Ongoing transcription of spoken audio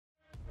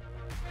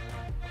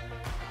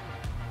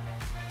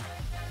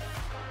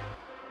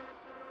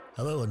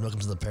Hello and welcome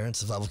to the Parent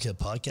Survival Kit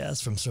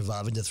podcast, from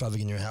surviving to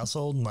thriving in your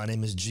household. My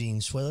name is Gene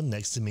Schwalen.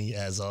 Next to me,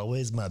 as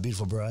always, my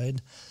beautiful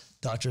bride,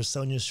 Dr.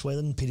 Sonia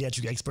Schwalen,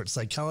 pediatric expert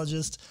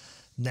psychologist,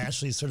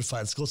 nationally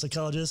certified school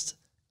psychologist,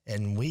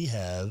 and we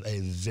have a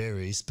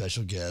very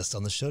special guest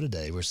on the show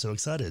today. We're so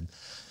excited.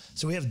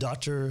 So we have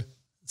Dr.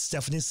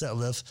 Stephanie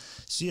Setliff.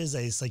 She is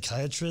a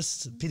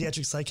psychiatrist,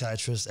 pediatric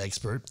psychiatrist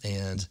expert,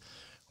 and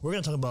we're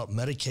going to talk about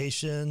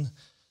medication,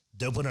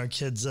 doping our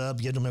kids up,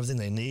 getting them everything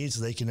they need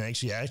so they can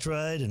actually act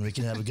right and we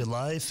can have a good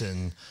life,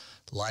 and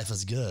life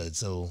is good.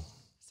 So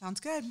sounds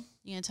good.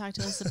 You going to talk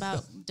to us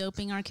about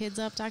doping our kids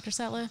up, Dr.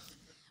 Setliff?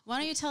 Why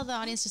don't you tell the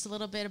audience just a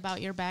little bit about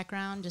your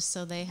background, just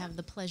so they have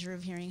the pleasure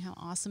of hearing how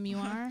awesome you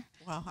are?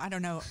 Well, I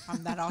don't know if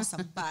I'm that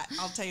awesome, but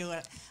I'll tell you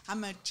what.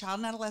 I'm a child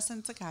and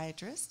adolescent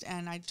psychiatrist,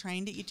 and I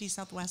trained at UT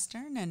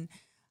Southwestern, and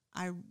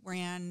I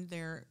ran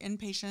their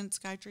inpatient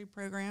psychiatry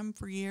program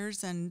for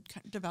years and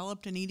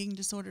developed an eating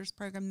disorders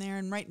program there.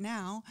 And right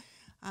now,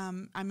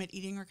 I'm at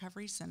Eating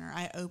Recovery Center.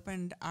 I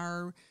opened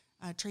our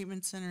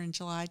treatment center in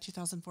July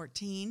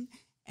 2014,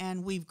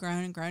 and we've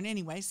grown and grown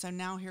anyway. So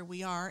now here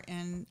we are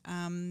in,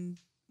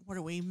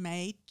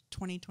 May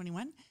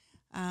 2021.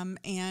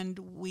 And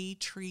we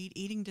treat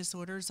eating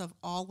disorders of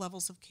all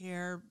levels of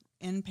care,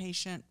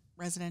 inpatient,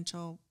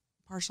 residential,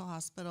 partial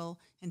hospital,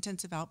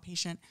 intensive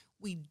outpatient.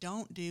 We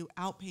don't do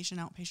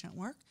outpatient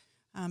work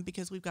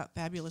because we've got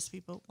fabulous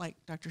people like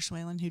Dr.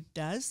 Schwalen who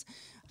does.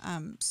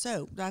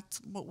 So that's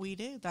what we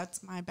do.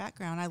 That's my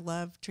background. I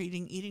love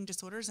treating eating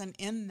disorders. And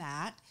in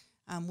that,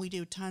 we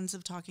do tons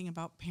of talking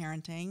about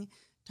parenting,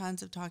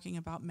 tons of talking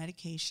about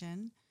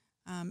medication,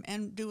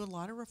 and do a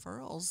lot of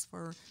referrals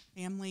for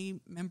family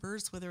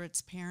members, whether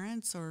it's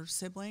parents or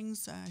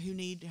siblings who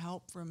need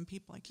help from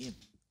people like you.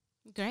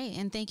 Great.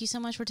 And thank you so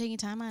much for taking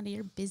time out of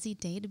your busy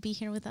day to be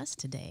here with us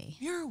today.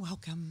 You're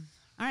welcome.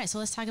 All right. So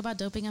let's talk about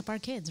doping up our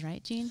kids,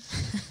 right, Gene?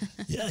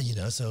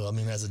 yeah, so I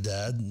mean, as a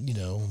dad,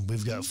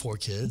 we've got 4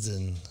 kids,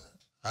 and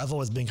I've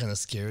always been kind of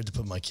scared to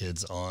put my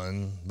kids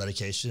on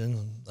medication.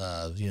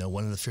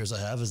 One of the fears I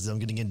have is them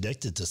getting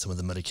addicted to some of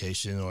the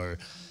medication, or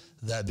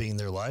that being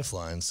their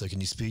lifeline. So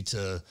can you speak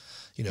to,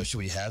 should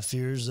we have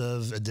fears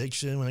of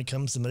addiction when it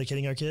comes to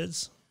medicating our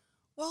kids?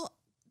 Well,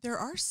 there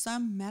are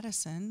some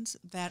medicines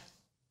that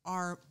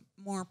are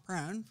more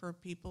prone for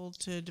people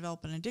to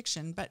develop an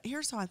addiction. But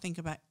here's how I think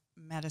about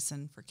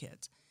medicine for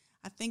kids.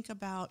 I think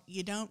about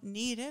you don't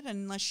need it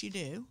unless you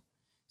do.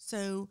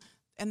 So,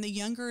 and the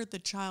younger the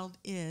child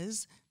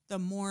is, the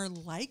more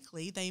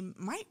likely they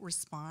might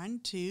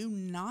respond to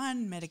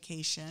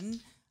non-medication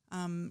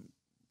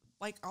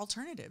like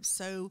alternatives.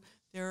 So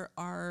there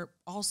are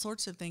all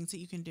sorts of things that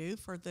you can do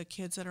for the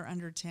kids that are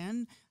under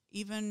 10.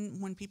 Even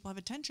when people have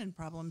attention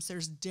problems,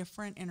 there's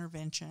different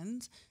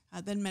interventions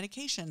than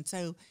medication.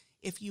 So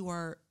if you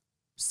are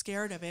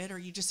scared of it, or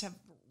you just have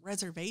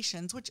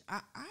reservations, which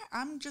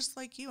I'm just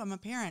like you, I'm a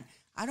parent.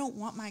 I don't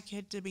want my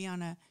kid to be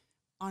on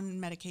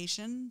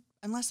medication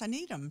unless I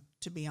need them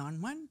to be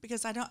on one,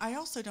 because I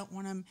also don't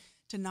want them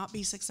to not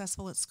be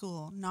successful at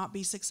school, not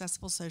be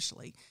successful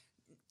socially,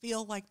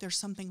 feel like there's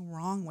something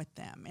wrong with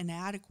them,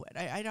 inadequate.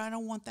 I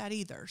don't want that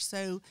either.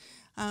 So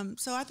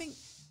I think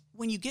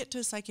when you get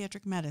to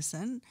psychiatric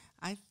medicine,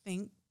 I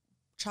think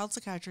child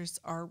psychiatrists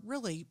are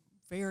really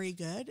very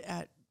good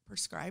at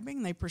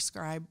prescribing. They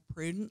prescribe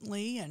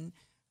prudently and,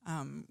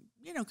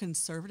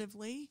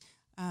 conservatively.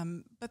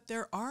 But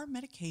there are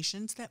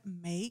medications that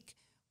make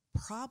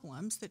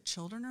problems that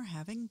children are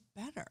having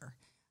better.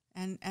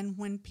 And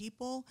when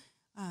people,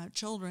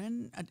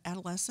 children,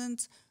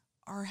 adolescents,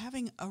 are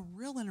having a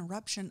real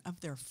interruption of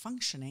their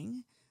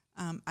functioning,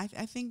 I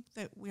think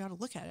that we ought to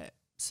look at it.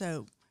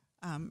 So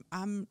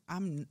I'm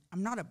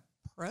not a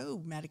pro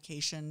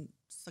medication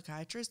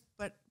psychiatrist,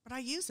 but I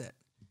use it,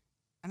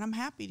 and I'm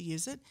happy to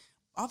use it.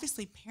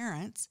 Obviously,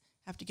 parents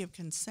have to give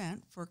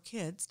consent for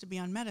kids to be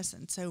on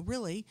medicine. So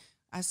really,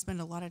 I spend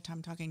a lot of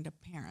time talking to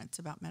parents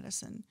about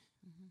medicine.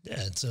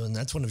 Yeah, and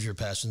that's one of your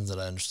passions that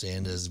I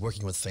understand, is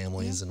working with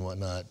families and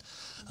whatnot.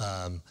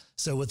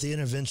 So with the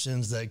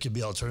interventions that could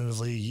be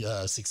alternatively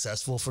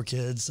successful for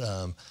kids,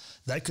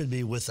 that could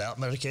be without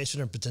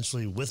medication or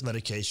potentially with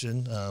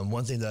medication.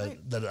 One thing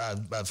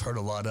that I've heard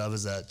a lot of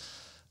is that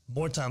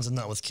more times than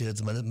not with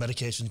kids,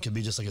 medication can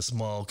be just like a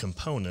small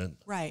component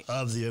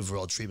of the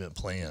overall treatment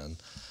plan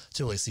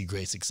to really see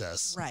great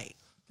success. Right.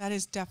 That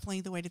is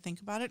definitely the way to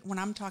think about it. When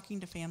I'm talking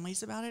to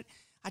families about it,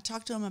 I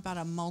talk to them about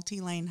a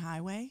multi-lane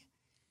highway,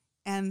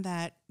 and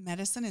that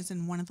medicine is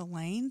in one of the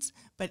lanes,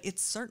 but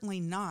it's certainly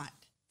not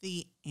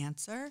the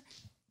answer.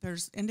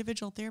 There's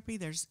individual therapy,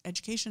 there's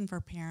education for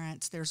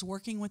parents, there's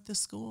working with the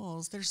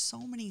schools, there's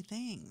so many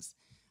things.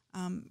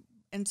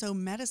 And so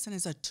medicine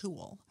is a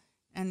tool.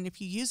 And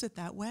if you use it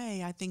that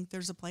way, I think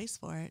there's a place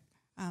for it.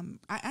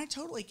 I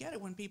totally get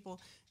it when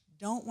people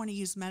don't want to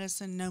use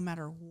medicine no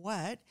matter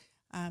what.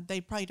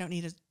 They probably don't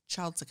need a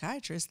child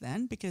psychiatrist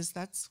then, because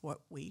that's what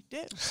we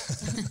do.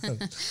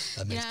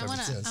 That makes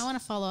perfect sense. I want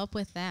to follow up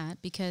with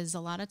that, because a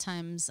lot of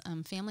times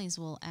families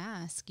will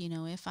ask,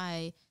 if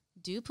I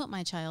do put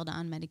my child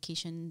on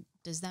medication,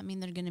 does that mean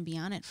they're going to be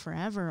on it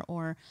forever,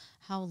 or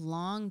how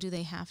long do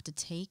they have to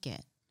take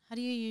it? How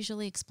do you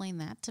usually explain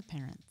that to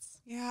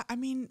parents? Yeah, I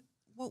mean,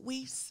 what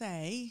we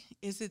say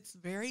is it's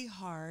very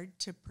hard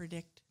to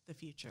predict the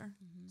future.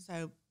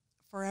 So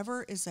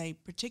forever is a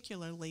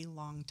particularly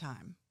long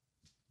time.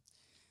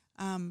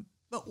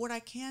 But what I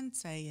can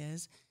say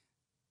is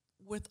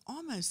with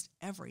almost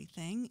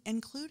everything,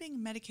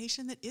 including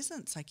medication that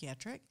isn't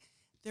psychiatric,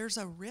 there's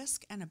a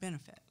risk and a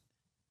benefit,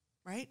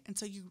 right? And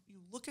so you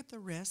look at the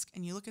risk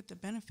and you look at the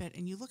benefit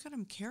and you look at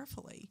them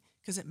carefully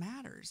because it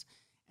matters.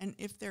 And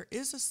if there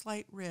is a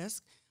slight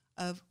risk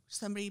of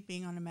somebody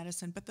being on a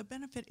medicine, but the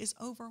benefit is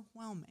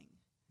overwhelming.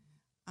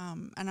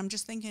 And I'm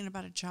just thinking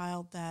about a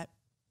child that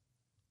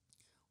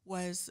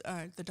was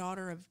the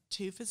daughter of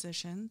two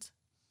physicians,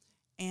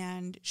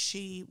 and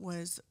she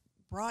was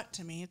brought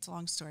to me. It's a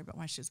long story about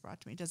why she was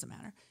brought to me. It doesn't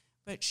matter.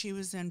 But she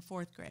was in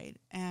 4th grade,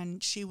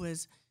 and she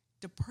was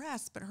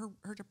depressed, but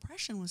her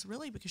depression was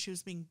really because she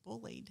was being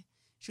bullied.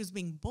 She was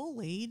being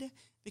bullied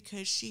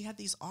because she had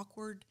these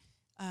awkward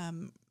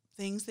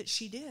things that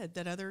she did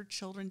that other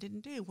children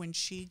didn't do. When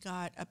she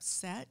got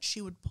upset,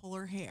 she would pull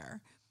her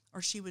hair,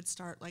 or she would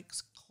start like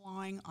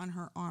clawing on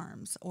her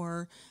arms,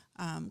 or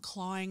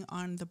clawing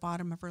on the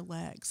bottom of her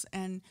legs.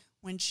 And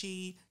when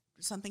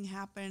something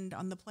happened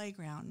on the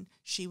playground,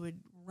 she would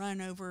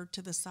run over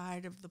to the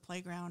side of the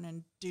playground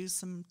and do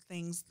some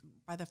things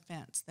by the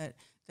fence that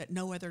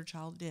no other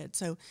child did.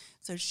 So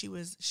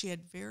she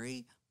had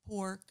very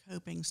poor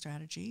coping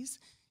strategies.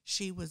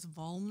 She was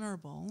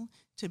vulnerable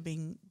to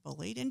being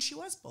bullied, and she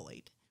was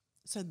bullied.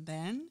 So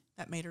then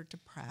that made her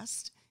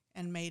depressed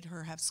and made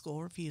her have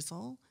school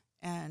refusal,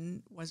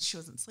 and she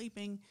wasn't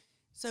sleeping.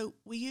 So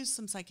we used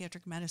some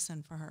psychiatric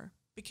medicine for her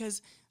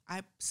because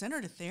I sent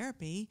her to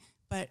therapy,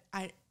 but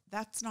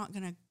that's not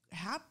going to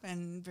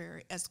happen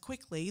as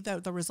quickly.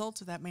 The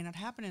results of that may not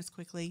happen as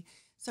quickly.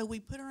 So we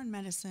put her on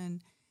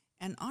medicine,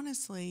 and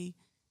honestly,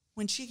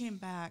 when she came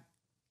back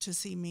to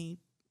see me,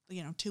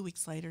 2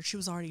 weeks later, she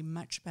was already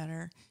much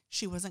better.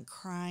 She wasn't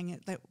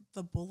crying.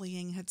 The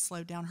bullying had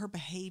slowed down. Her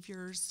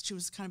behaviors, she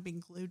was kind of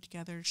being glued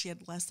together. She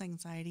had less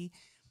anxiety.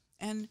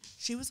 And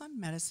she was on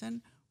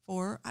medicine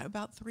for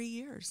about 3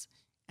 years.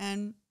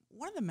 And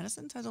one of the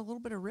medicines has a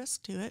little bit of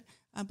risk to it,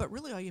 but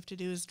really all you have to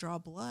do is draw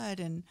blood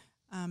and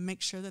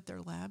make sure that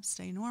their labs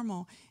stay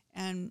normal.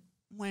 And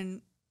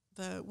when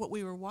what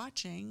we were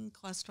watching,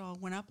 cholesterol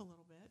went up a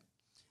little bit,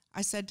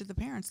 I said to the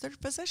parents, they're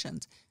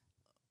physicians,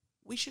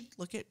 we should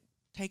look at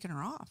taking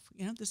her off.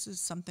 This is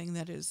something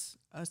that is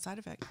a side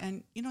effect.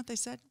 And you know what they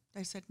said?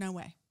 They said, no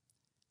way.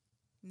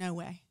 No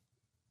way.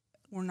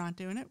 We're not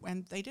doing it.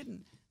 And they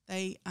didn't.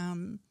 They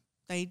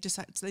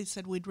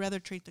said, we'd rather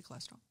treat the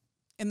cholesterol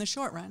in the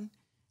short run.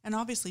 And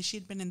obviously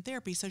she'd been in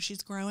therapy, so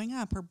she's growing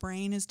up. Her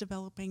brain is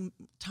developing.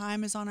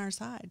 Time is on our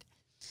side.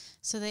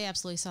 So they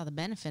absolutely saw the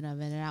benefit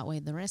of it. It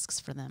outweighed the risks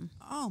for them.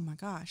 Oh my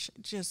gosh.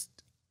 Just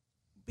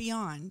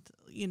beyond.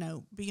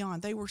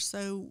 They were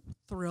so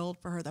thrilled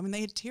for her. I mean,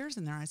 they had tears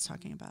in their eyes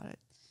talking about it.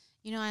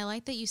 I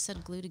like that you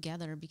said glue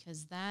together,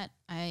 because that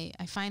I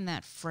find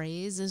that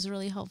phrase is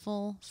really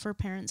helpful for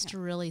parents to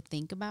really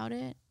think about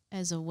it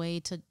as a way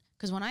to,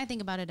 because when I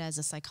think about it as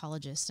a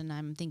psychologist and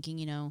I'm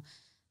thinking,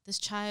 this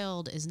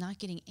child is not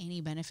getting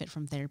any benefit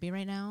from therapy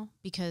right now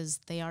because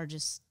they're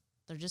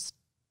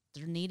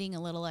needing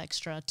a little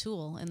extra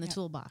tool in the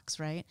toolbox,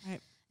 right?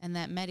 Right. And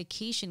that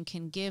medication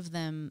can give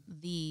them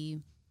the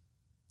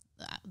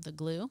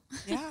glue,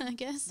 I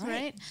guess,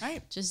 right?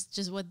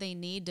 Just what they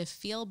need to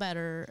feel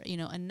better,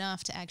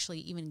 enough to actually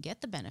even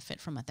get the benefit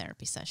from a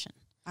therapy session.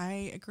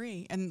 I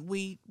agree. And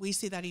we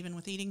see that even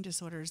with eating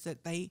disorders,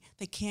 that they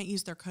can't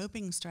use their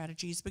coping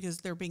strategies because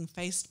they're being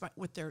faced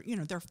with their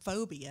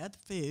phobia, the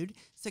food,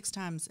 6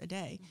 times a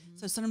day. Mm-hmm.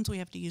 So sometimes we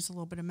have to use a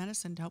little bit of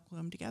medicine to help glue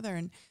them together.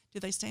 And do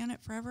they stay on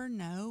it forever?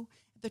 No.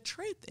 The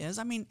truth is,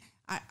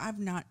 I've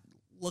not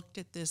looked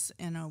at this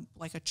in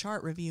a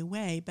chart review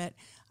way, but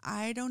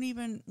I don't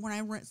even, when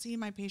I see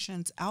my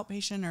patients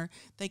outpatient or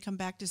they come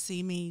back to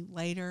see me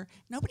later,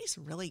 nobody's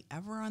really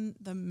ever on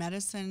the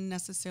medicine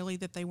necessarily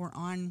that they were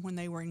on when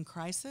they were in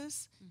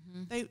crisis.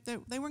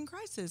 Mm-hmm. They were in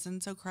crisis,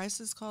 and so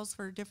crisis calls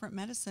for a different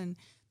medicine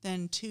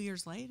than 2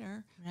 years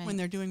later when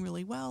they're doing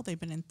really well. They've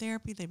been in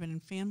therapy, they've been in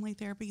family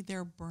therapy,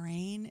 their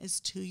brain is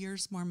 2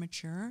 years more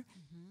mature,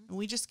 and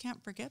we just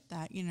can't forget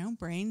that,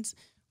 brains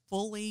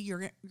fully,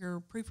 your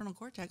prefrontal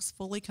cortex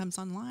fully comes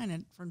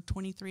online from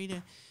 23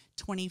 to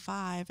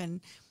 25,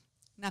 and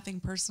nothing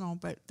personal,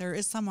 but there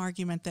is some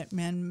argument that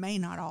men may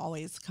not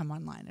always come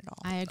online at all.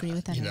 I agree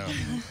with that.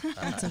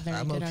 That's a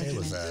very good okay argument.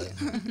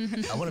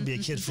 With that. I want to be a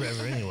kid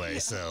forever anyway,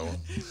 so.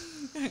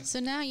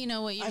 So now you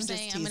know what you're I'm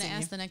saying. I'm going to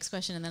ask the next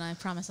question, and then I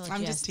promise I'll let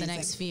you ask the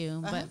next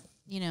few. Uh-huh. But,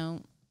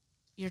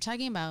 you're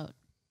talking about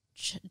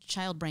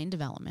child brain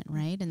development,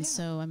 right? And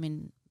so,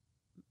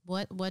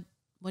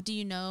 what do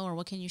you know, or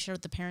what can you share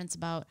with the parents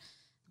about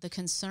the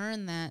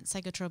concern that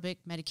psychotropic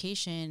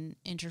medication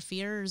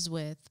interferes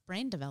with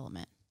brain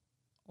development,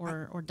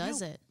 or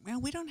does it? Well,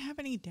 we don't have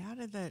any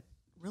data that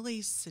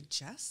really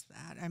suggests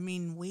that.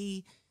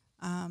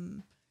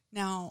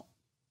 Now,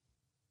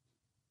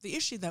 the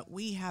issue that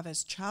we have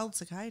as child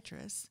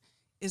psychiatrists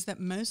is that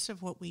most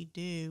of what we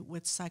do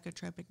with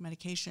psychotropic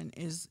medication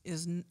is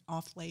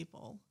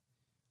off-label,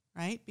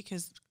 right?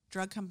 Because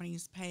drug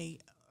companies pay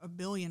 $1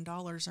 billion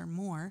or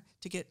more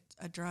to get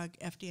a drug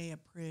FDA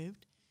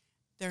approved.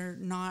 They're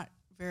not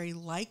very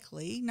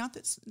likely, not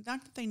that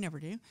they never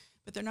do,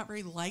 but they're not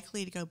very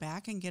likely to go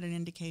back and get an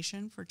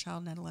indication for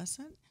child and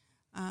adolescent.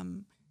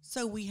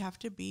 So we have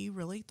to be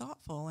really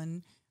thoughtful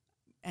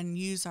and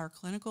use our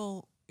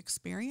clinical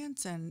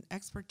experience and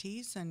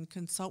expertise and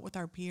consult with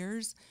our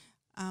peers.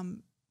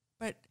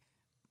 But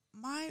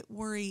my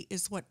worry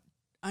is what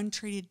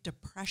untreated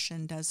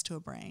depression does to a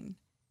brain.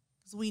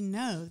 Because we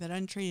know that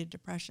untreated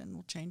depression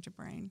will change a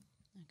brain.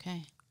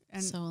 Okay.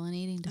 And so will an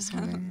eating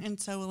disorder. And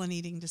so will an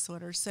eating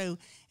disorder. So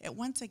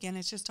once again,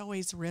 it's just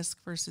always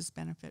risk versus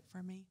benefit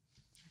for me.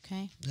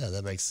 Okay. Yeah,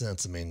 that makes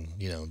sense. I mean,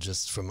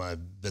 just from my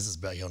business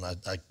background,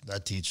 I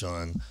teach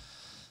on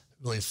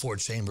really 4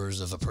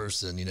 chambers of a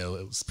person,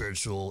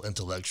 spiritual,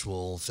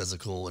 intellectual,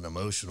 physical, and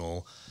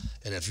emotional.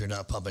 And if you're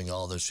not pumping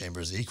all those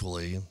chambers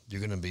equally, you're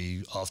going to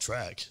be off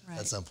track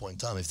at some point in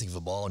time. If you think of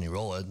a ball and you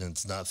roll it and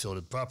it's not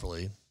fielded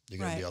properly, you're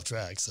going to be off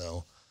track.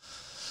 So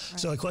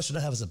a question I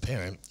have as a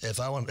parent, if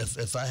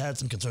I had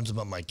some concerns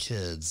about my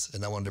kids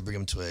and I wanted to bring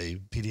them to a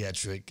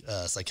pediatric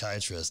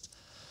psychiatrist,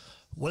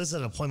 what does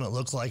that appointment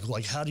look like?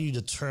 Like, how do you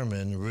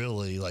determine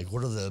really,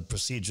 what are the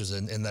procedures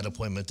in that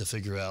appointment to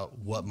figure out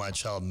what my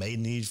child may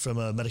need from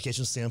a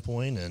medication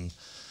standpoint and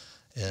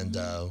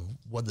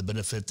what the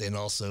benefits and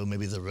also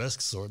maybe the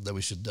risks or that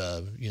we should,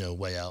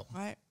 weigh out?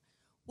 Right.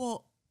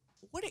 Well,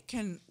 what it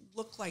can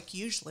look like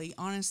usually,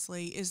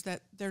 honestly, is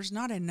that there's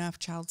not enough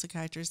child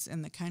psychiatrists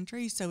in the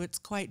country, so it's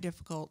quite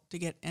difficult to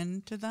get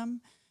into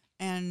them.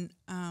 And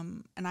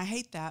I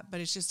hate that, but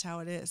it's just how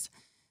it is.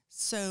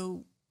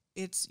 So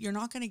you're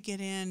not going to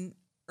get in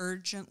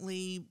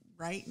urgently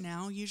right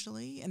now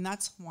usually, and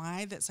that's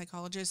why that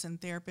psychologists and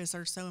therapists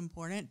are so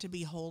important to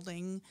be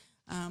holding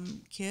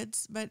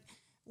kids. But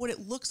what it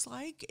looks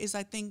like is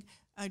I think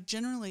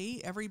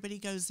generally everybody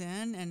goes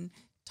in and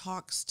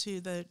talks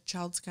to the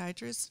child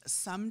psychiatrist.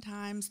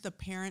 Sometimes the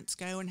parents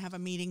go and have a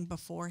meeting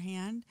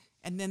beforehand,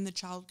 and then the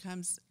child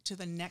comes to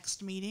the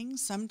next meeting.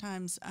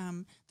 Sometimes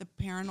the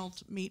parent will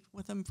meet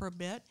with them for a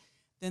bit.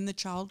 Then the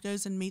child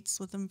goes and meets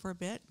with them for a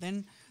bit.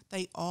 Then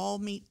they all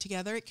meet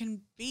together. It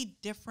can be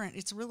different.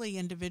 It's really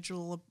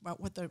individual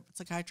about what the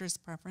psychiatrist's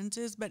preference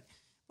is. But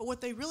what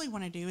they really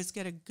want to do is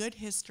get a good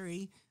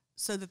history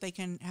so that they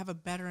can have a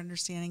better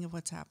understanding of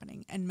what's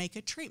happening and make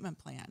a treatment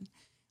plan.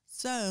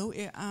 So,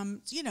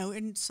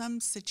 in some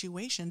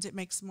situations, it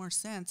makes more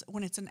sense.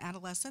 When it's an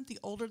adolescent, the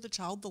older the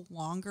child, the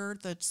longer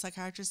the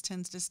psychiatrist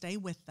tends to stay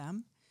with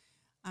them.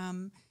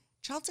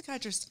 Child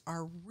psychiatrists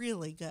are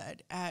really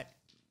good at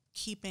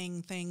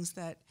keeping things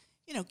that,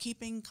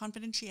 keeping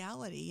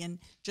confidentiality. And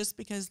just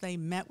because they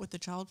met with the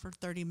child for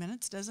 30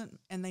 minutes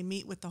and they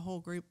meet with the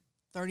whole group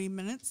 30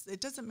 minutes, it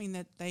doesn't mean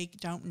that they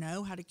don't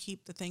know how to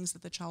keep the things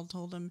that the child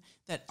told them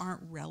that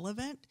aren't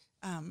relevant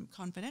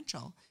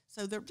confidential.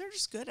 So they're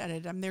just good at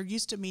it. They're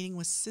used to meeting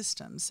with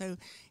systems. So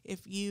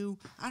if your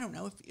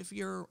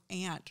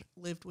aunt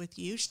lived with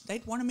you,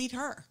 they'd want to meet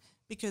her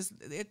because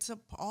it's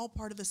all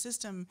part of the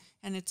system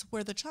and it's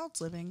where the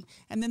child's living.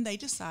 And then they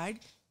decide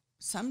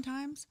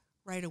sometimes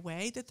right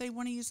away that they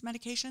want to use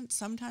medication.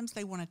 Sometimes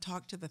they want to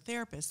talk to the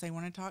therapist. They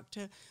want to talk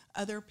to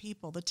other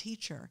people, the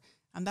teacher.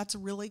 That's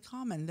really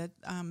common that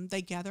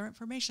they gather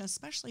information,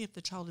 especially if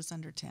the child is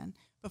under 10,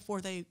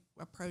 before they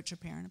approach a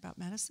parent about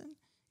medicine.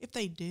 If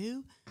they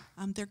do,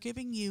 they're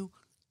giving you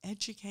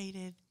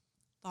educated,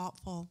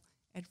 thoughtful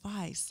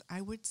advice. I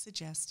would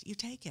suggest you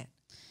take it.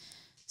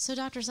 So,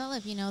 Dr.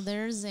 Zelliff,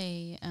 there's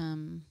a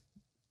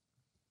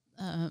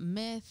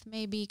myth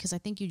maybe, because I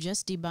think you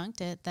just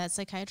debunked it, that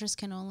psychiatrists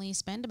can only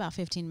spend about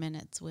 15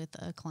 minutes with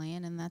a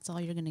client, and that's all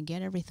you're going to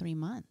get every 3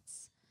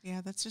 months.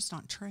 Yeah, that's just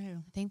not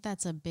true. I think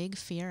that's a big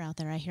fear out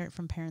there. I hear it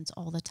from parents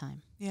all the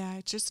time. Yeah,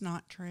 it's just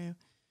not true.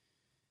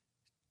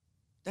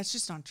 That's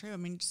just not true.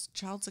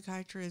 Child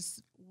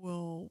psychiatrists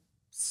will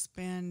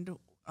spend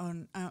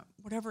on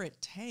whatever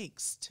it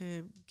takes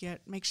to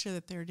make sure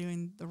that they're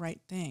doing the right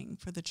thing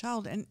for the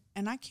child. And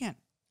I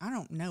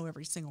don't know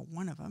every single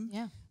one of them.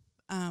 Yeah.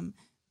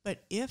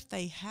 But if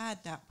they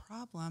had that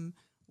problem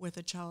with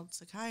a child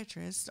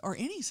psychiatrist or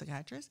any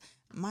psychiatrist,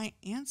 my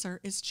answer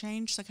is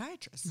change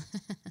psychiatrists.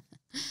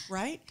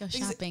 Right? Go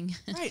shopping.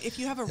 Right. If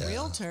you have a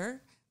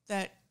realtor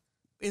that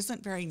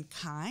isn't very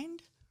kind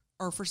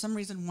or for some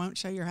reason won't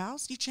show your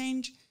house, you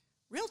change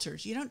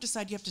realtors. You don't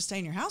decide you have to stay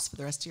in your house for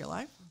the rest of your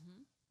life.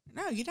 Mm-hmm.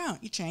 No, you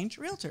don't. You change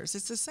realtors.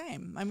 It's the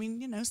same.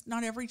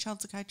 Not every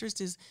child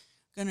psychiatrist is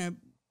going to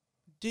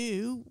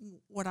do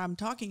what I'm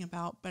talking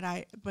about,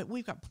 but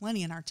we've got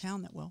plenty in our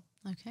town that will.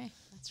 Okay.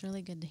 That's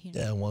really good to hear.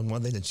 Yeah, one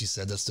thing that you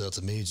said that stood out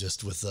to me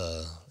just with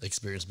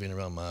experience being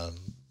around my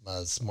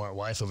my smart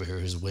wife over here,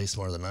 who's way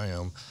smarter than I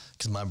am,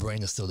 because my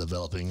brain is still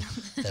developing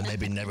and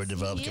maybe never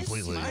developed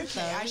completely. Smart,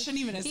 okay, I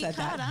shouldn't even have said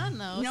caught that. on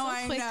though. No, so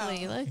I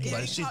quickly. know. Look, Yeah,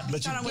 But he you-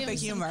 caught on with the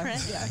Give him some humor.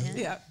 credit.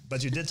 Yeah.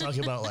 But you did talk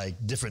about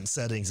like different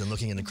settings and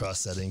looking into cross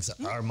settings.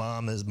 My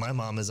mom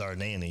is our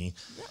nanny.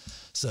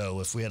 So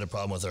if we had a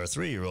problem with our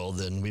 3-year-old,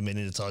 then we may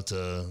need to talk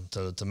to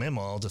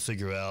Mamaw to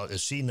figure out,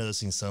 is she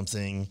noticing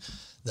something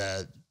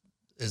that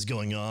is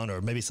going on,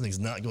 or maybe something's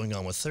not going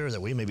on with her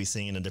that we may be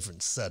seeing in a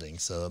different setting.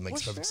 So it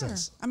makes perfect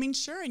sense. I mean,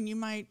 sure. And you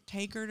might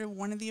take her to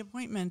one of the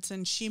appointments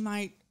and she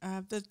might,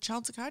 the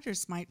child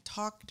psychiatrist might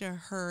talk to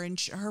her and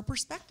her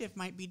perspective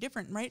might be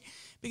different, right?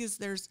 Because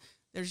there's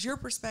your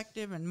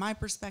perspective and my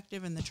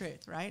perspective and the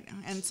truth, right?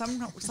 And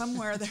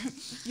somewhere there,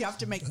 you have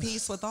to make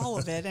peace with all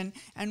of it.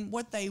 And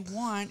what they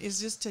want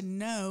is just to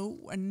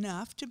know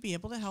enough to be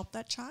able to help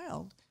that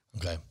child.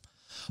 Okay.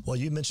 Well,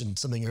 you mentioned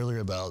something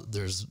earlier about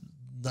there's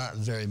not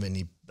very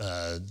many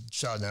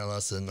child and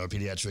adolescent or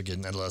pediatric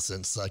and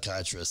adolescent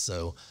psychiatrists.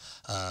 So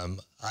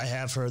I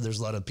have heard there's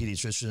a lot of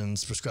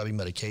pediatricians prescribing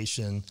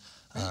medication.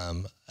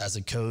 As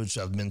a coach,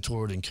 I've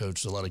mentored and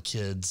coached a lot of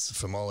kids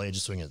from all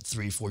ages, starting at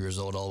 3, 4 years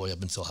old, all the way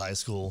up until high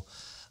school.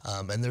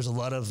 And there's a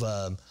lot of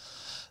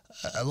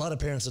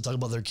parents that talk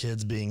about their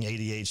kids being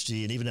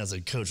ADHD. And even as a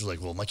coach, we're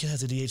like, well, my kid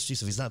has ADHD,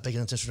 so if he's not paying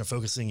attention or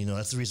focusing,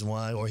 that's the reason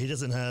why. Or he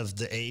doesn't have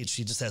the H,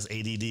 he just has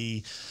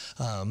ADD,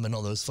 and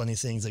all those funny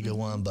things that go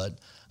on. But,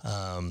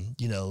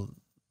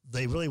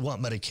 they really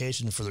want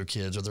medication for their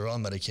kids, or they're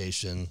on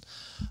medication.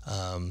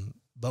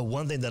 But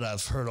one thing that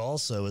I've heard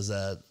also is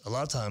that a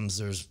lot of times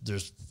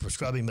there's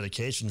prescribing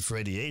medication for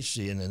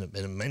ADHD, and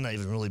it may not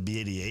even really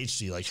be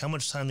ADHD. Like, how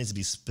much time needs to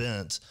be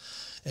spent,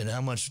 and how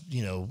much,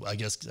 I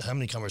guess, how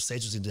many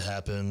conversations need to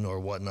happen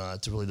or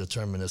whatnot to really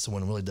determine if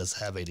someone really does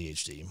have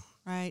ADHD.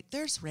 Right.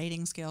 There's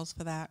rating scales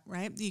for that,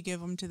 right? You give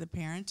them to the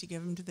parents, you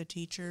give them to the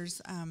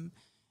teachers.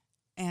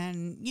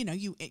 And,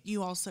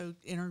 you also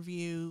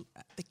interview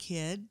the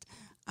kid.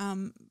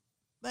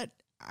 But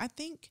I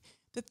think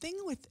the thing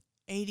with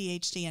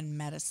ADHD and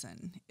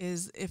medicine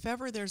is, if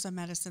ever there's a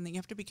medicine that you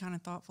have to be kind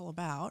of thoughtful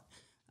about,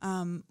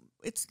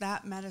 it's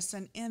that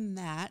medicine, in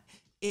that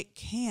it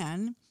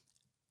can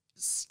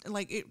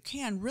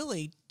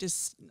really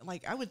just,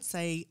 I would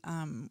say,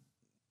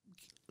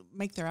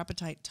 make their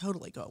appetite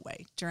totally go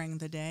away during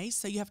the day.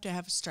 So you have to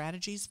have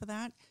strategies for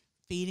that.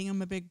 Feeding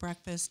them a big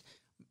breakfast,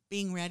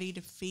 being ready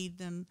to feed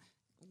them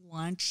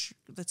lunch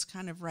that's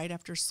kind of right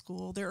after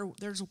school.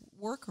 There's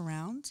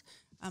workarounds.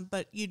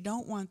 But you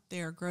don't want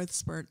their growth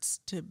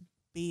spurts to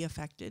be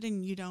affected,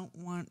 and you don't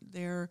want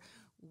their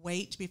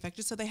weight to be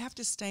affected. So they have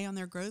to stay on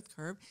their growth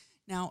curve.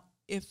 Now,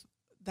 if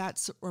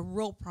that's a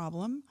real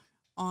problem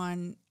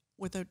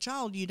with a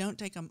child, you don't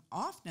take them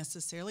off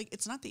necessarily.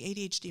 It's not the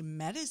ADHD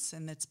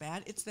medicine that's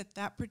bad. It's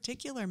that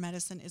particular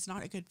medicine is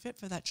not a good fit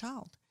for that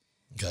child.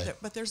 Okay.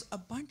 But there's a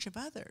bunch of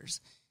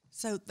others.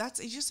 So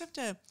you just have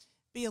to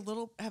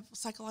have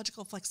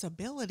psychological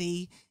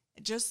flexibility.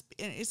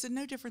 It's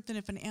no different than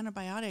if an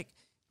antibiotic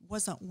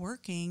wasn't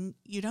working.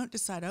 You don't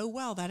decide, oh,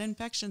 well, that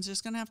infection's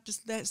just going to have to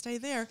stay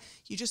there.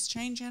 You just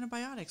change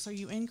antibiotics, or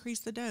you increase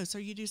the dose, or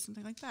you do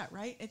something like that,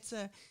 right?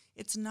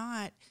 It's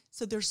not.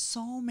 So there's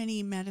so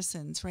many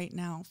medicines right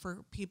now for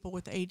people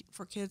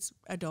for kids,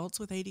 adults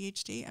with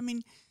ADHD. I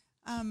mean,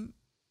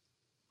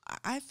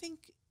 I think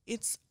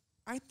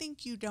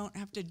you don't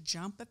have to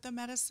jump at the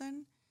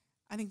medicine.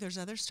 I think there's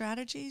other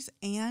strategies.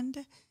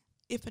 And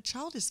if a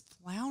child is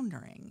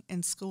floundering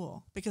in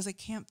school because they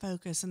can't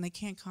focus and they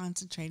can't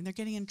concentrate and they're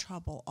getting in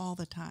trouble all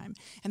the time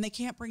and they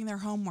can't bring their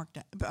homework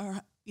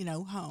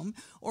home,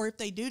 or if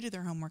they do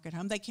their homework at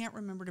home, they can't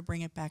remember to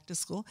bring it back to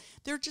school.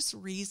 There are just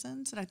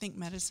reasons that I think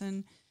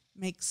medicine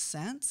makes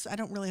sense. I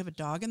don't really have a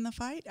dog in the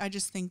fight. I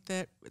just think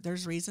that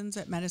there's reasons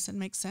that medicine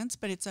makes sense,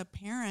 but it's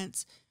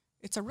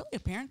really a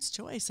parent's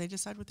choice. They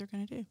decide what they're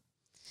going to do.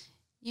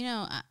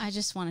 I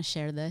just want to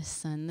share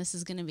this, and this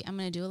is I'm going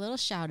to do a little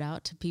shout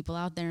out to people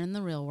out there in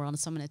the real world.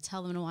 So I'm going to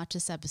tell them to watch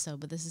this episode,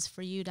 but this is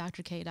for you,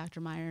 Dr. K,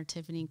 Dr. Meyer,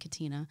 Tiffany, and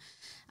Katina.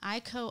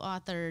 I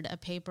co-authored a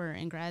paper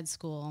in grad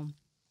school,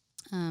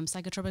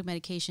 Psychotropic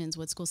Medications,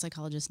 What School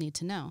Psychologists Need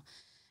to Know.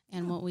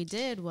 And what we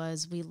did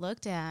was we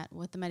looked at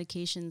what the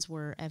medications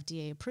were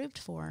FDA approved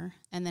for,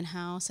 and then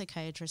how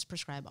psychiatrists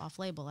prescribe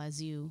off-label, as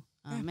you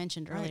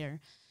mentioned earlier.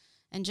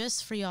 And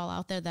just for y'all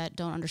out there that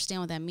don't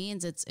understand what that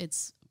means,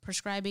 it's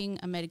prescribing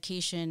a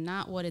medication,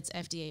 not what it's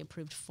FDA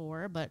approved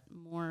for, but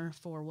more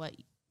for what,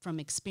 from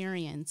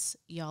experience,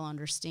 y'all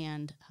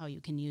understand how you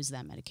can use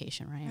that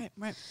medication, right?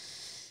 Right.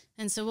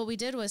 And so what we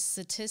did was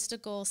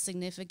statistical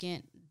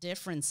significant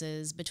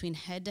differences between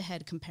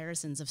head-to-head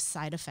comparisons of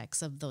side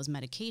effects of those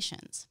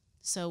medications.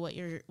 So what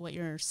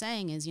you're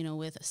saying is,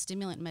 with a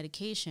stimulant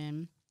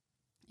medication,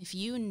 if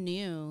you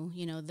knew,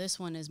 this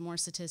one is more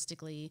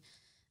statistically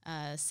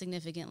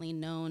significantly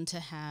known to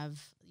have,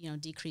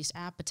 decreased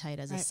appetite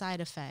as a side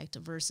effect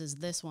versus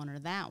this one or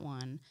that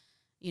one,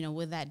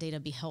 would that data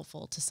be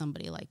helpful to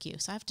somebody like you?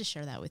 So I have to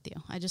share that with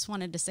you. I just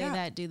wanted to say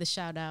that, do the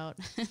shout out.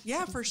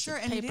 Yeah, for sure.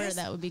 And paper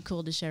that would be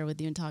cool to share with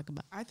you and talk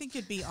about. I think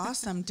it'd be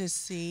awesome to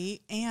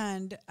see.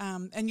 And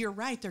you're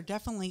right. There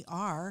definitely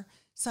are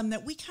some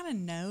that we kind of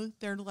know.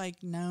 They're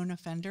like known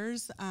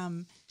offenders.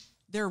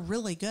 They're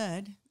really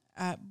good.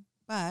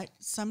 But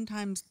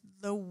sometimes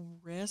the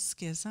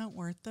risk isn't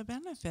worth the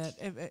benefit.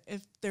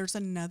 If there's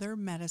another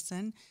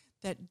medicine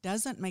that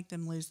doesn't make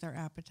them lose their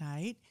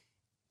appetite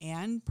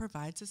and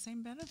provides the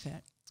same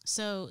benefit.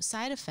 So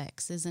side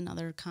effects is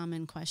another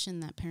common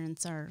question that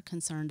parents are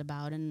concerned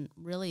about and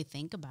really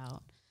think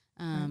about.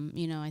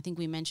 I think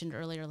we mentioned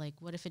earlier, like,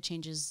 what if it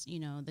changes,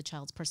 the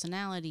child's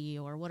personality,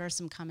 or what are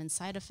some common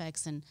side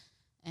effects,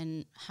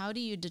 and how do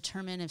you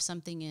determine if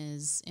something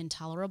is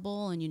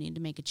intolerable and you need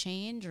to make a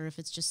change, or if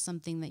it's just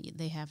something that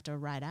they have to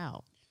ride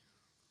out?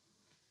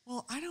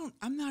 Well,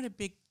 I'm not a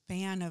big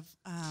fan of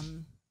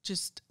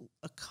just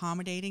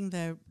accommodating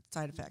the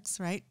side effects,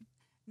 right?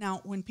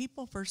 Now, when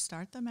people first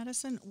start the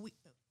medicine,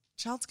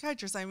 child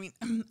psychiatrists,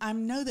 I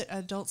know that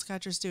adult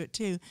psychiatrists do it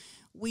too.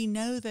 We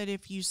know that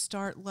if you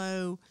start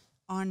low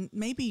on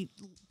maybe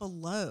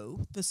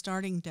below the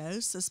starting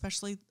dose,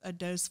 especially a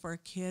dose for a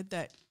kid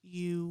that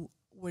you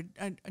would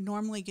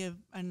normally give,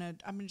 I'm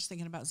just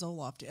thinking about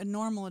Zoloft, a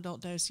normal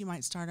adult dose, you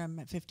might start them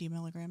at 50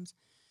 milligrams.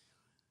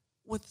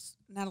 With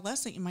an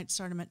adolescent, you might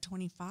start them at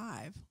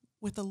 25.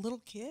 With a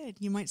little kid,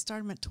 you might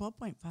start them at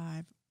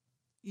 12.5.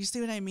 You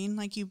see what I mean?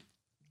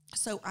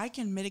 So I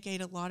can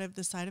mitigate a lot of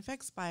the side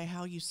effects by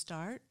how you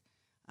start.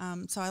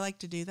 So I like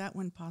to do that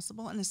when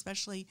possible, and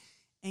especially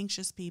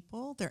anxious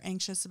people. They're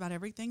anxious about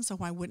everything, so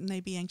why wouldn't they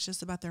be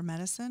anxious about their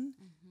medicine?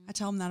 Mm-hmm. I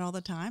tell them that all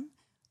the time.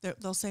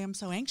 They'll say, I'm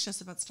so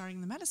anxious about starting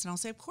the medicine. I'll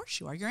say, of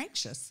course you are. You're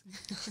anxious.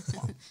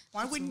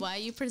 Why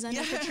you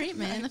presented for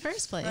treatment in the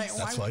first place. Right.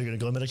 That's why you're going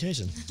to go on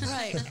medication.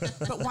 Right.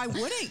 But why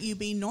wouldn't you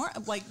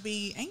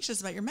be anxious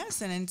about your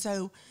medicine? And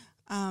so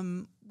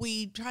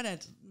we try to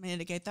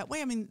mitigate that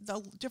way.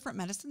 The different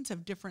medicines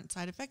have different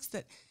side effects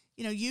that,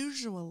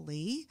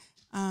 usually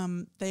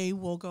they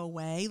will go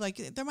away. Like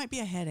there might be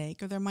a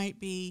headache, or there might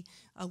be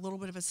a little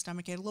bit of a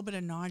stomachache, a little bit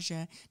of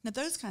nausea. Now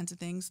those kinds of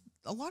things,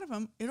 a lot of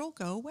them, it'll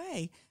go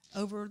away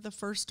over the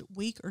first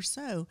week or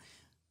so.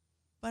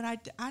 But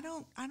I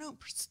don't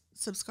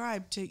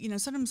subscribe to,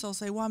 sometimes they'll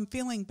say, well, I'm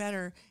feeling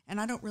better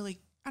and I don't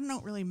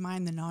really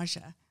mind the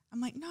nausea. I'm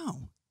like,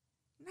 no,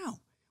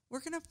 we're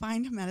going to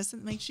find a medicine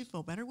that makes you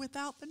feel better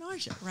without the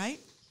nausea, right?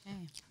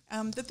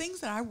 Okay. The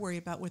things that I worry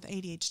about with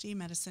ADHD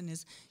medicine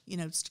is,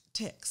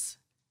 tics.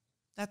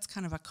 That's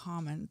kind of a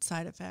common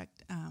side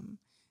effect.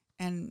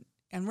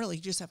 And really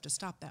you just have to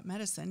stop that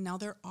medicine. Now,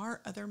 there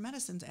are other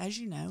medicines, as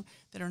you know,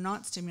 that are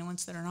not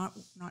stimulants, that are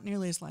not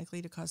nearly as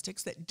likely to cause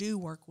tics, that do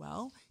work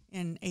well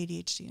in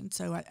ADHD. And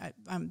so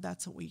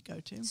that's what we go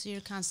to. So you're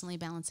constantly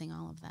balancing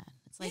all of that.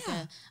 It's like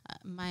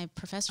my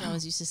professor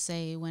always used to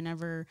say,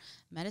 whenever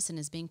medicine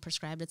is being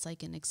prescribed, it's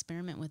like an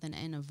experiment with an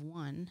N of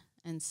 1.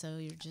 And so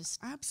you're just...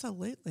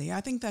 Absolutely.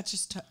 I think that's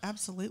just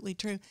absolutely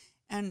true.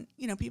 And,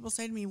 people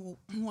say to me, well,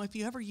 if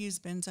you ever use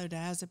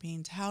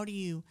benzodiazepines,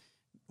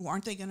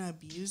 aren't they going to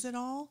abuse it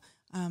all?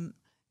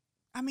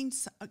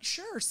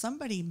 Sure,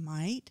 somebody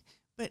might,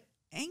 but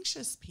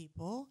anxious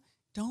people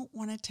don't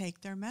want to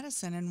take their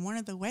medicine. And one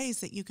of the ways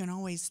that you can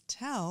always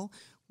tell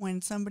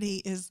when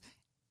somebody is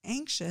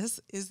anxious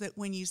is that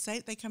when you say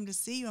they come to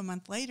see you a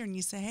month later and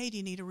you say, hey, do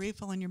you need a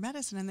refill on your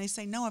medicine? And they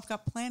say, no, I've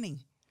got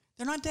plenty.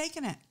 They're not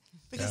taking it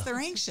because they're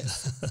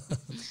anxious.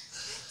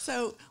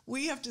 So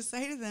we have to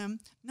say to them,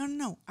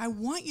 no, I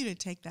want you to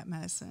take that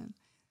medicine.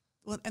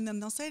 Well, and then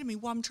they'll say to me,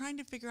 well, I'm trying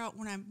to figure out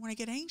when I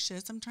get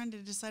anxious, I'm trying to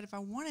decide if I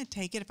want to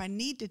take it, if I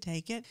need to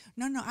take it.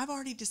 No, I've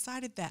already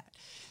decided that.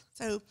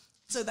 So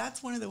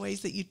that's one of the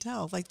ways that you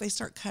tell. Like they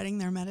start cutting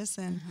their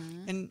medicine,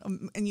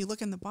 and you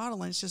look in the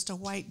bottle, and it's just a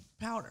white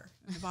powder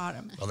at the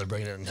bottom. Well, they're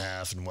breaking it in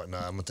half and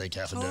whatnot. I'm going to take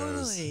half a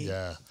dose.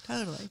 Yeah,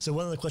 totally. So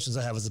one of the questions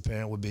I have as a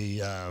parent would be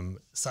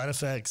side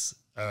effects.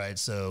 All right,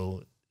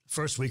 so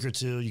first week or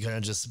two, you kind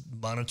of just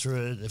monitor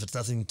it. If it's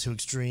nothing too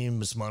extreme,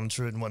 just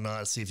monitor it and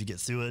whatnot, see if you get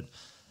through it.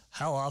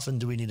 How often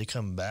do we need to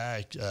come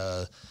back,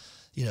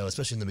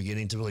 especially in the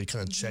beginning, to really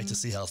kind of check to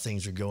see how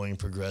things are going,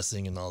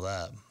 progressing, and all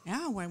that?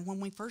 Yeah, when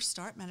we first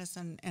start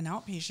medicine and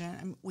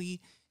outpatient,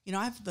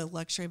 I have the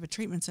luxury of a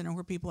treatment center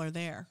where people are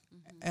there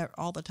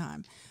all the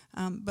time.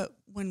 But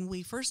when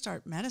we first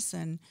start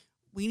medicine,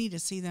 we need to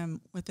see them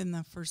within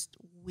the first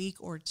week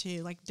or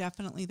two. Like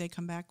definitely they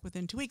come back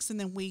within 2 weeks, and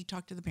then we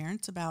talk to the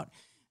parents about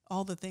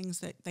all the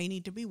things that they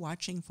need to be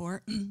watching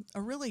for.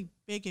 A really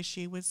big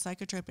issue with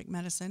psychotropic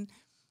medicine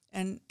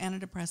and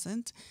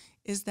antidepressants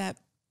is that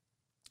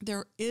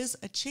there is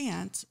a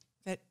chance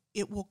that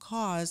it will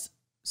cause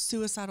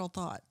suicidal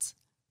thoughts,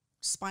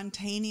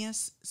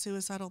 spontaneous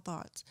suicidal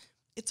thoughts.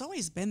 It's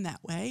always been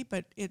that way,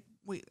 but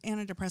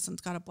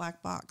antidepressants got a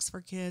black box for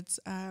kids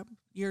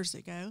years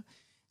ago.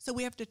 So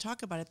we have to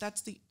talk about it.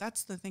 That's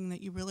the thing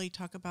that you really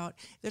talk about.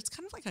 It's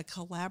kind of like a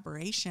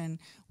collaboration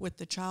with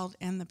the child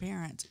and the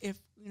parents. If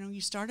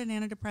you start an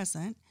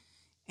antidepressant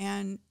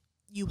and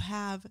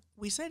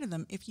we say to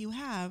them, if you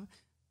have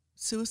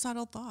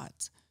suicidal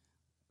thoughts.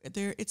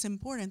 It's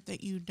important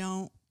that you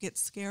don't get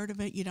scared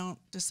of it. You don't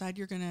decide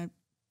you're going to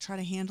try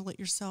to handle it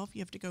yourself.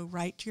 You have to go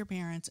right to your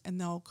parents,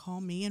 and they'll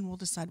call me, and we'll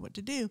decide what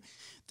to do.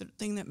 The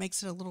thing that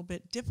makes it a little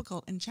bit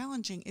difficult and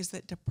challenging is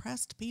that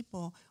depressed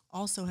people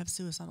also have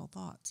suicidal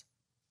thoughts.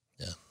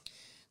 Yeah.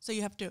 So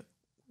you have to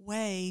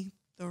weigh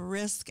the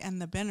risk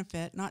and the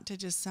benefit, not to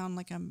just sound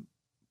like I'm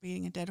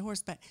beating a dead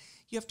horse, but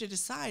you have to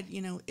decide,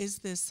 is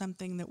this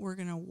something that we're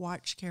going to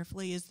watch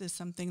carefully? Is this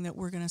something that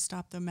we're going to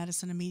stop the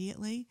medicine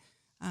immediately?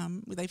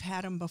 They've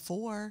had them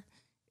before.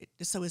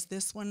 So is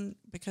this one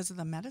because of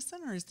the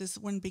medicine, or is this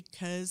one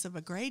because of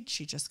a grade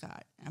she just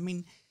got? I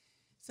mean,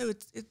 so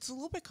it's a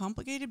little bit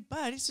complicated,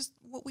 but it's just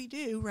what we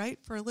do, right,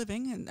 for a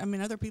living. And I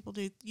mean, other people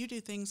do. You do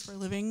things for a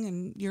living,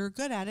 and you're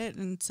good at it.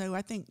 And so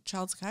I think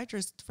child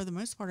psychiatrists, for the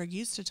most part, are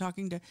used to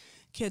talking to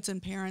kids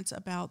and parents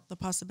about the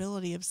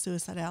possibility of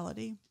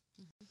suicidality.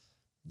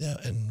 Yeah,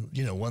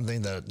 and one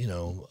thing that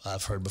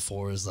I've heard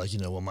before is like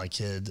when my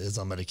kid is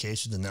on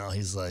medication and now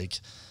he's like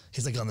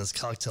on this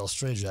cocktail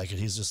straitjacket.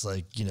 He's just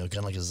like kind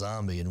of like a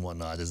zombie and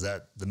whatnot. Is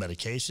that the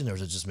medication, or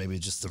is it just maybe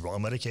just the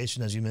wrong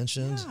medication, as you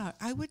mentioned? Yeah,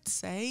 I would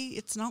say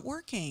it's not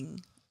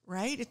working.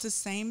 Right? It's the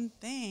same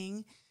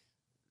thing.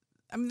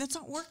 I mean, that's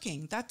not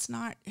working. That's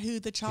not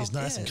who the child is. He's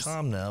nice and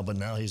calm now, but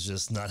now he's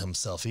just not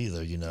himself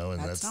either, and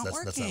that's not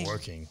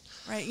working.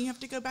 Right. And you have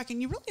to go back,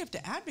 and you really have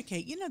to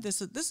advocate.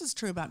 This is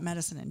true about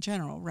medicine in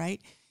general, right?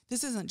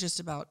 This isn't just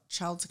about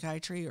child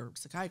psychiatry or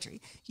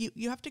psychiatry.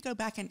 You have to go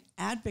back and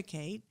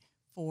advocate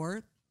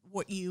for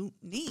what you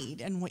need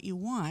and what you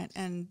want,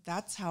 and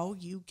that's how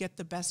you get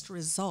the best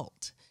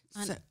result.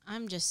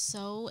 I'm just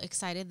so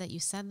excited that you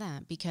said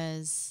that,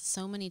 because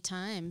so many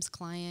times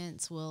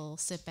clients will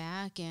sit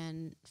back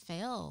and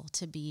fail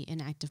to be an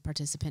active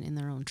participant in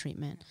their own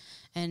treatment.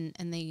 And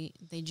they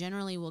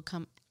generally will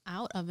come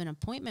out of an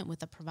appointment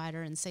with a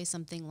provider and say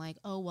something like,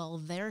 oh, well,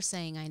 they're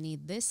saying I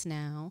need this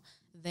now.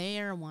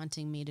 They're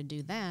wanting me to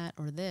do that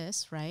or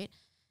this, right?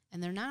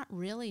 And they're not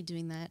really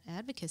doing that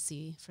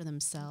advocacy for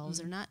themselves.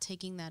 Mm-hmm. They're not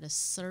taking that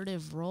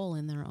assertive role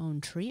in their own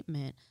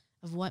treatment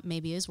of what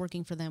maybe is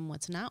working for them,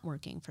 what's not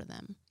working for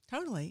them.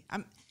 Totally.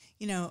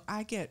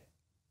 I get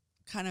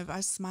I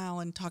smile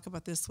and talk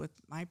about this with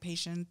my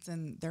patients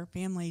and their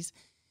families.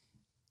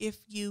 If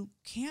you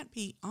can't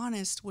be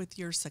honest with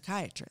your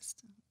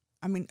psychiatrist,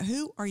 I mean,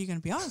 who are you going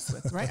to be honest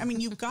with, right? I mean,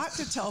 you've got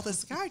to tell the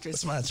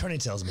psychiatrist. That's what my attorney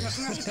tells me.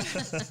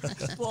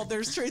 Well,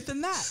 there's truth in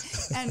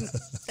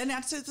that. And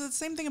that's the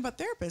same thing about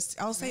therapists.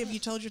 I'll say, have you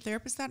told your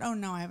therapist that? Oh,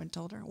 no, I haven't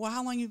told her. Well,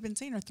 how long have you been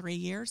seeing her? 3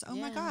 years? Oh,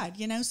 my God.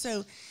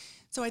 So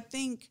I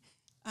think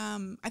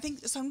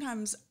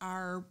sometimes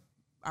our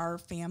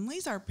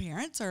families, our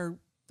parents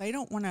they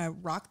don't want to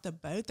rock the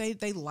boat.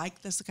 They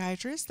like the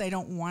psychiatrist. They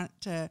don't want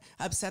to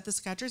upset the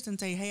psychiatrist and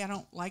say, hey, I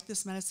don't like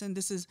this medicine.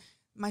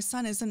 My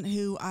son isn't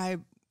who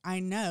I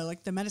know.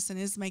 Like, the medicine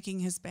is making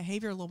his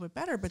behavior a little bit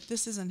better, but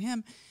this isn't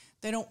him.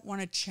 They don't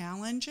want to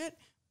challenge it.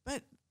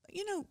 But,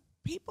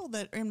 people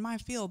that are in my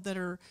field that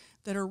are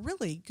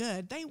really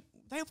good, they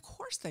of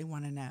course they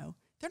want to know.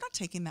 They're not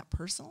taking that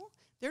personal.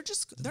 They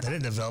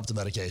didn't develop the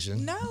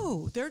medication.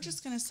 No, they're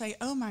just going to say,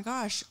 oh my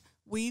gosh,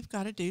 we've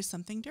got to do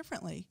something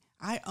differently.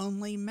 I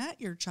only met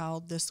your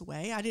child this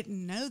way. I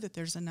didn't know that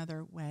there's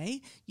another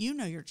way. You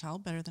know your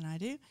child better than I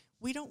do.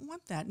 We don't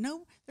want that.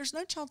 No, there's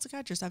no child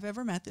psychiatrist I've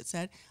ever met that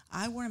said,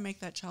 I want to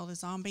make that child a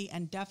zombie,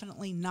 and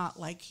definitely not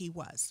like he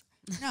was.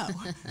 No,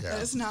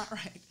 that is not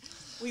right.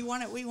 We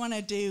want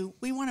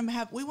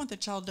the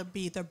child to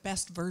be the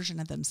best version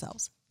of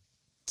themselves.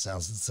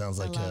 Sounds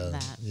like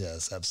that.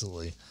 Yes,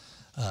 absolutely.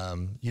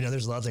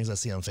 There's a lot of things I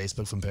see on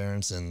Facebook from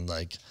parents, and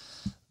like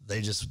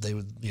their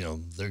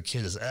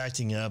kid is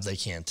acting up. They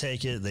can't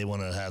take it. They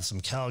want to have some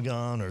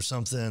Calgon or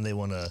something. They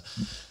want to,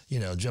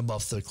 jump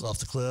off the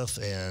cliff,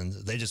 and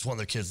they just want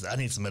their kids. I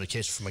need some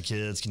medication for my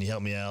kids. Can you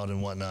help me out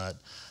and whatnot?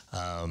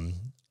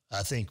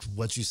 I think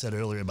what you said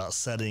earlier about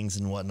settings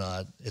and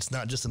whatnot, it's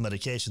not just the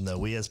medication though.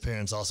 We as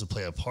parents also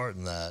play a part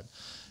in that.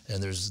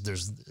 And there's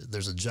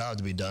a job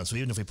to be done. So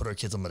even if we put our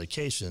kids on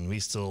medication, we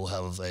still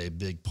have a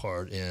big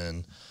part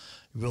in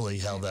really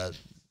how that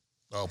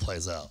all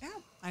plays out. Yeah,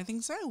 I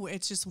think so.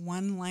 It's just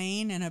one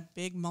lane and a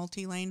big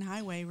multi-lane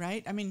highway,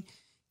 right? I mean,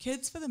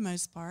 kids for the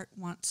most part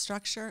want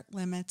structure,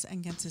 limits,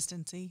 and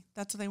consistency.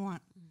 That's what they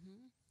want.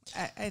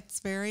 Mm-hmm. It's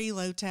very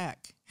low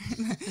tech.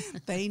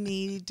 They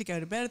need to go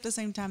to bed at the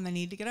same time. They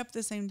need to get up at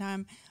the same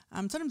time.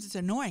 Sometimes it's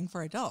annoying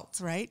for adults,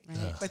 right?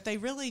 Yeah. But they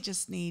really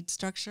just need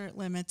structure,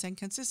 limits, and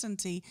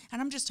consistency.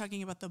 And I'm just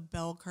talking about the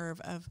bell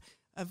curve of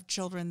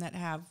children that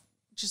have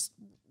just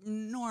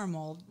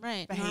normal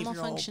normal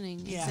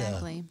functioning.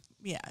 Exactly.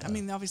 Yeah. I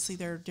mean, obviously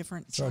they're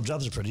different. So our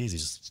jobs are pretty easy.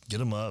 Just get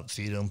them up,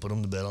 feed them, put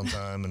them to bed on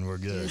time, and we're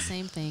good. Do the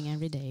same thing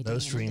every day. No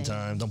screen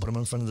time. Don't put them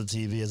in front of the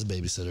TV as a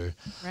babysitter.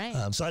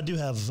 Right. So I do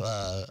have.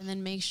 And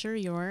then make sure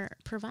your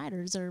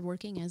providers are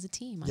working as a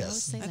team. I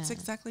always say that's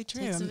exactly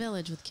true. It takes a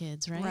village with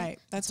kids, right? Right.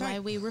 That's why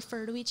we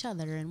refer to each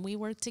other and we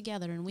work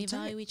together and we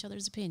value each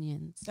other's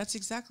opinions. That's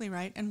exactly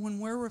right. And when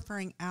we're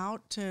referring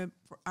out for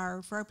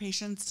our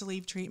patients to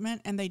leave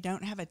treatment and they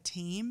don't have a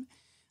team,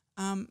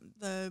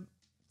 the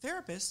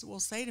therapist will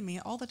say to me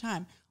all the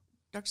time,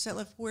 Dr.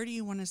 Setliff, where do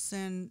you want to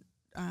send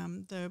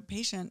the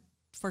patient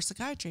for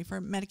psychiatry,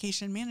 for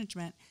medication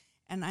management?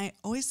 And I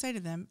always say to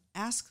them,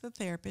 ask the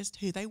therapist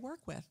who they work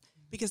with,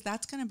 because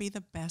that's going to be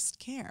the best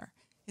care.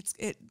 It's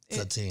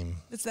a team.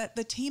 It's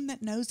the team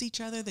that knows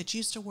each other, that's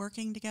used to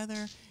working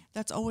together.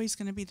 That's always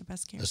going to be the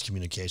best care. There's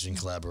communication,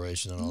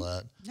 collaboration, and all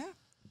that. Yeah.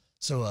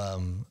 So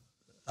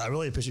I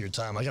really appreciate your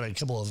time. I got a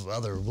couple of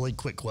other really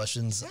quick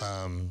questions.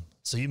 Yeah.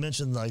 So you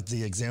mentioned like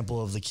the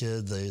example of the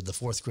kid, the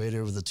fourth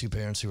grader with the two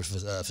parents who were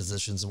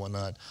physicians and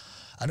whatnot.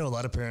 I know a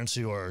lot of parents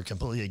who are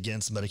completely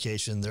against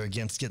medication. They're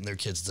against getting their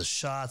kids the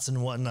shots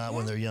and whatnot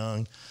when they're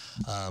young,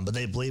 but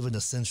they believe in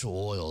essential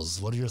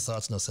oils. What are your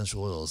thoughts on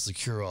essential oils, the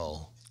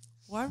cure-all?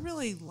 Well, I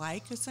really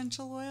like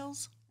essential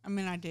oils. I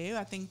mean, I do.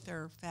 I think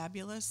they're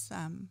fabulous.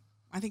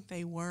 I think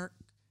they work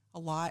a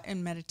lot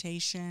in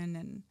meditation,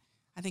 and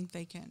I think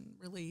they can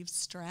relieve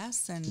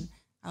stress, and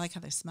I like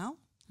how they smell.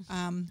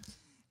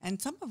 And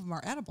some of them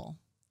are edible.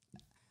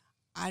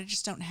 I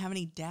just don't have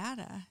any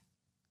data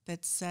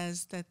that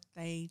says that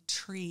they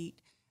treat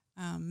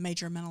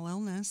major mental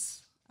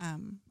illness. I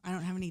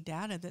don't have any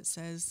data that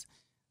says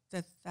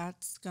that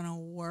that's going to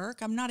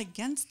work. I'm not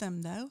against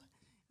them, though.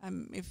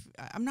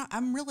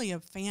 I'm really a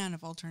fan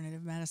of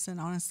alternative medicine,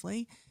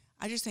 honestly.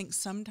 I just think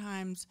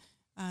sometimes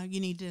you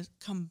need to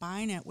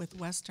combine it with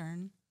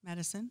Western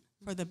medicine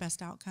for the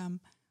best outcome.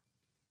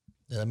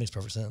 Yeah, that makes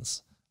perfect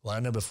sense. Well, I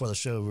know before the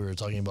show we were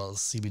talking about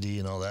CBD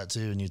and all that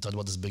too, and you talked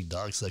about this big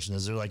dog section.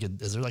 Is there like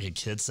a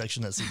kids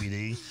section at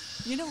CBD?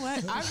 You know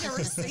what? I've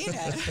never seen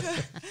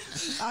it.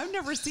 I've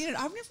never seen it.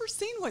 I've never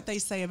seen what they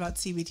say about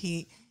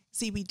CBD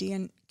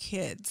and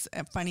kids.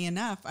 Funny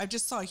enough, I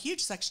just saw a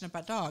huge section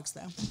about dogs,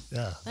 though.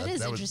 Yeah, that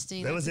is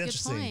interesting. That was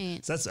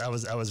interesting. So I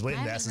was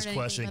waiting to ask this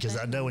question because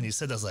I know when you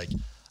said that, I was like,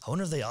 I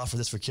wonder if they offer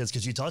this for kids,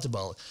 because you talked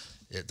about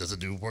it. Does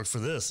it do work for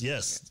this?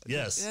 Yes.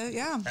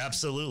 Yeah.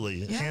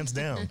 Absolutely. Yeah. Hands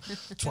down.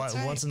 Right.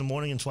 Once in the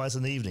morning and twice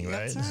in the evening,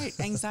 right? That's right.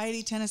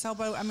 Anxiety, tennis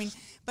elbow.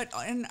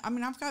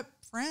 I've got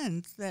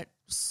friends that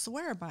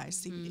swear by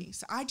CBD.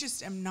 So I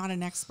just am not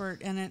an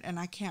expert in it, and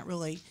I can't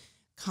really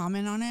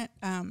comment on it.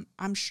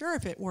 I'm sure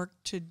if it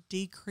worked to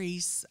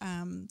decrease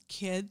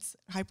kids'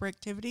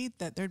 hyperactivity,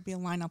 that there'd be a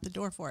line out the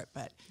door for it,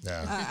 but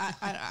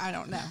I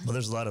don't know. Well,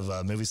 there's a lot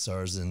of movie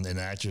stars and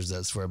actors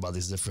that swear by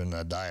these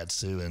different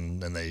diets too,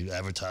 and they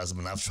advertise them,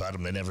 and I've tried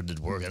them. They never did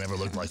work. I never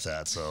looked like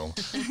that. So,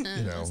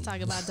 Let's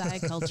talk about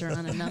diet culture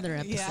on another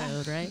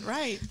episode, right?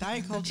 Right.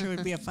 Diet culture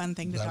would be a fun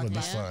thing to talk about.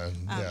 That would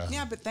be fun.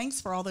 Yeah, but thanks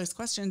for all those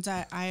questions.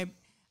 I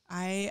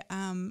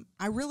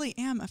really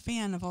am a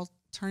fan of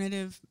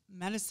alternative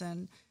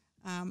medicine.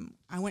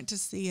 I went to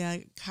see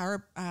a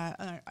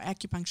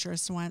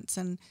acupuncturist once,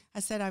 and I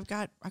said, I've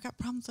got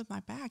problems with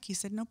my back. He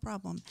said, no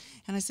problem.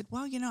 And I said,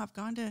 well, I've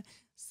gone to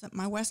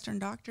my Western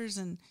doctors,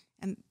 and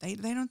they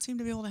don't seem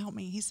to be able to help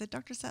me. He said,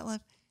 Dr.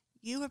 Setliff,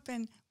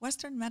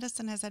 Western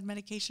medicine has had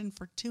medication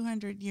for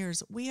 200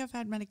 years. We have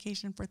had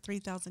medication for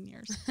 3,000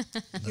 years.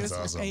 That's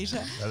awesome.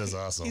 Asia. That is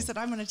awesome. He said,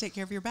 I'm going to take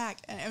care of your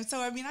back. And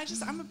so,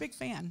 I'm a big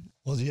fan.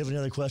 Well, do you have any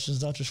other questions,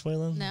 Dr.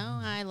 Schwalen? No,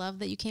 I love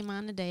that you came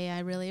on today. I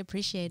really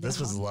appreciate it.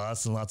 This was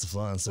lots and lots of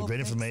fun. So great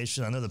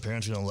information. I know the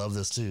parents are going to love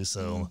this too.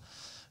 So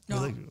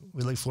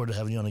we look forward to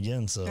having you on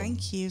again. So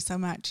thank you so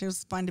much. It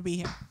was fun to be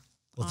here.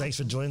 Well, thanks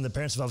for joining the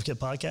Parents of Advocate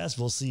podcast.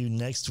 We'll see you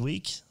next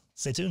week.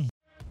 Stay tuned.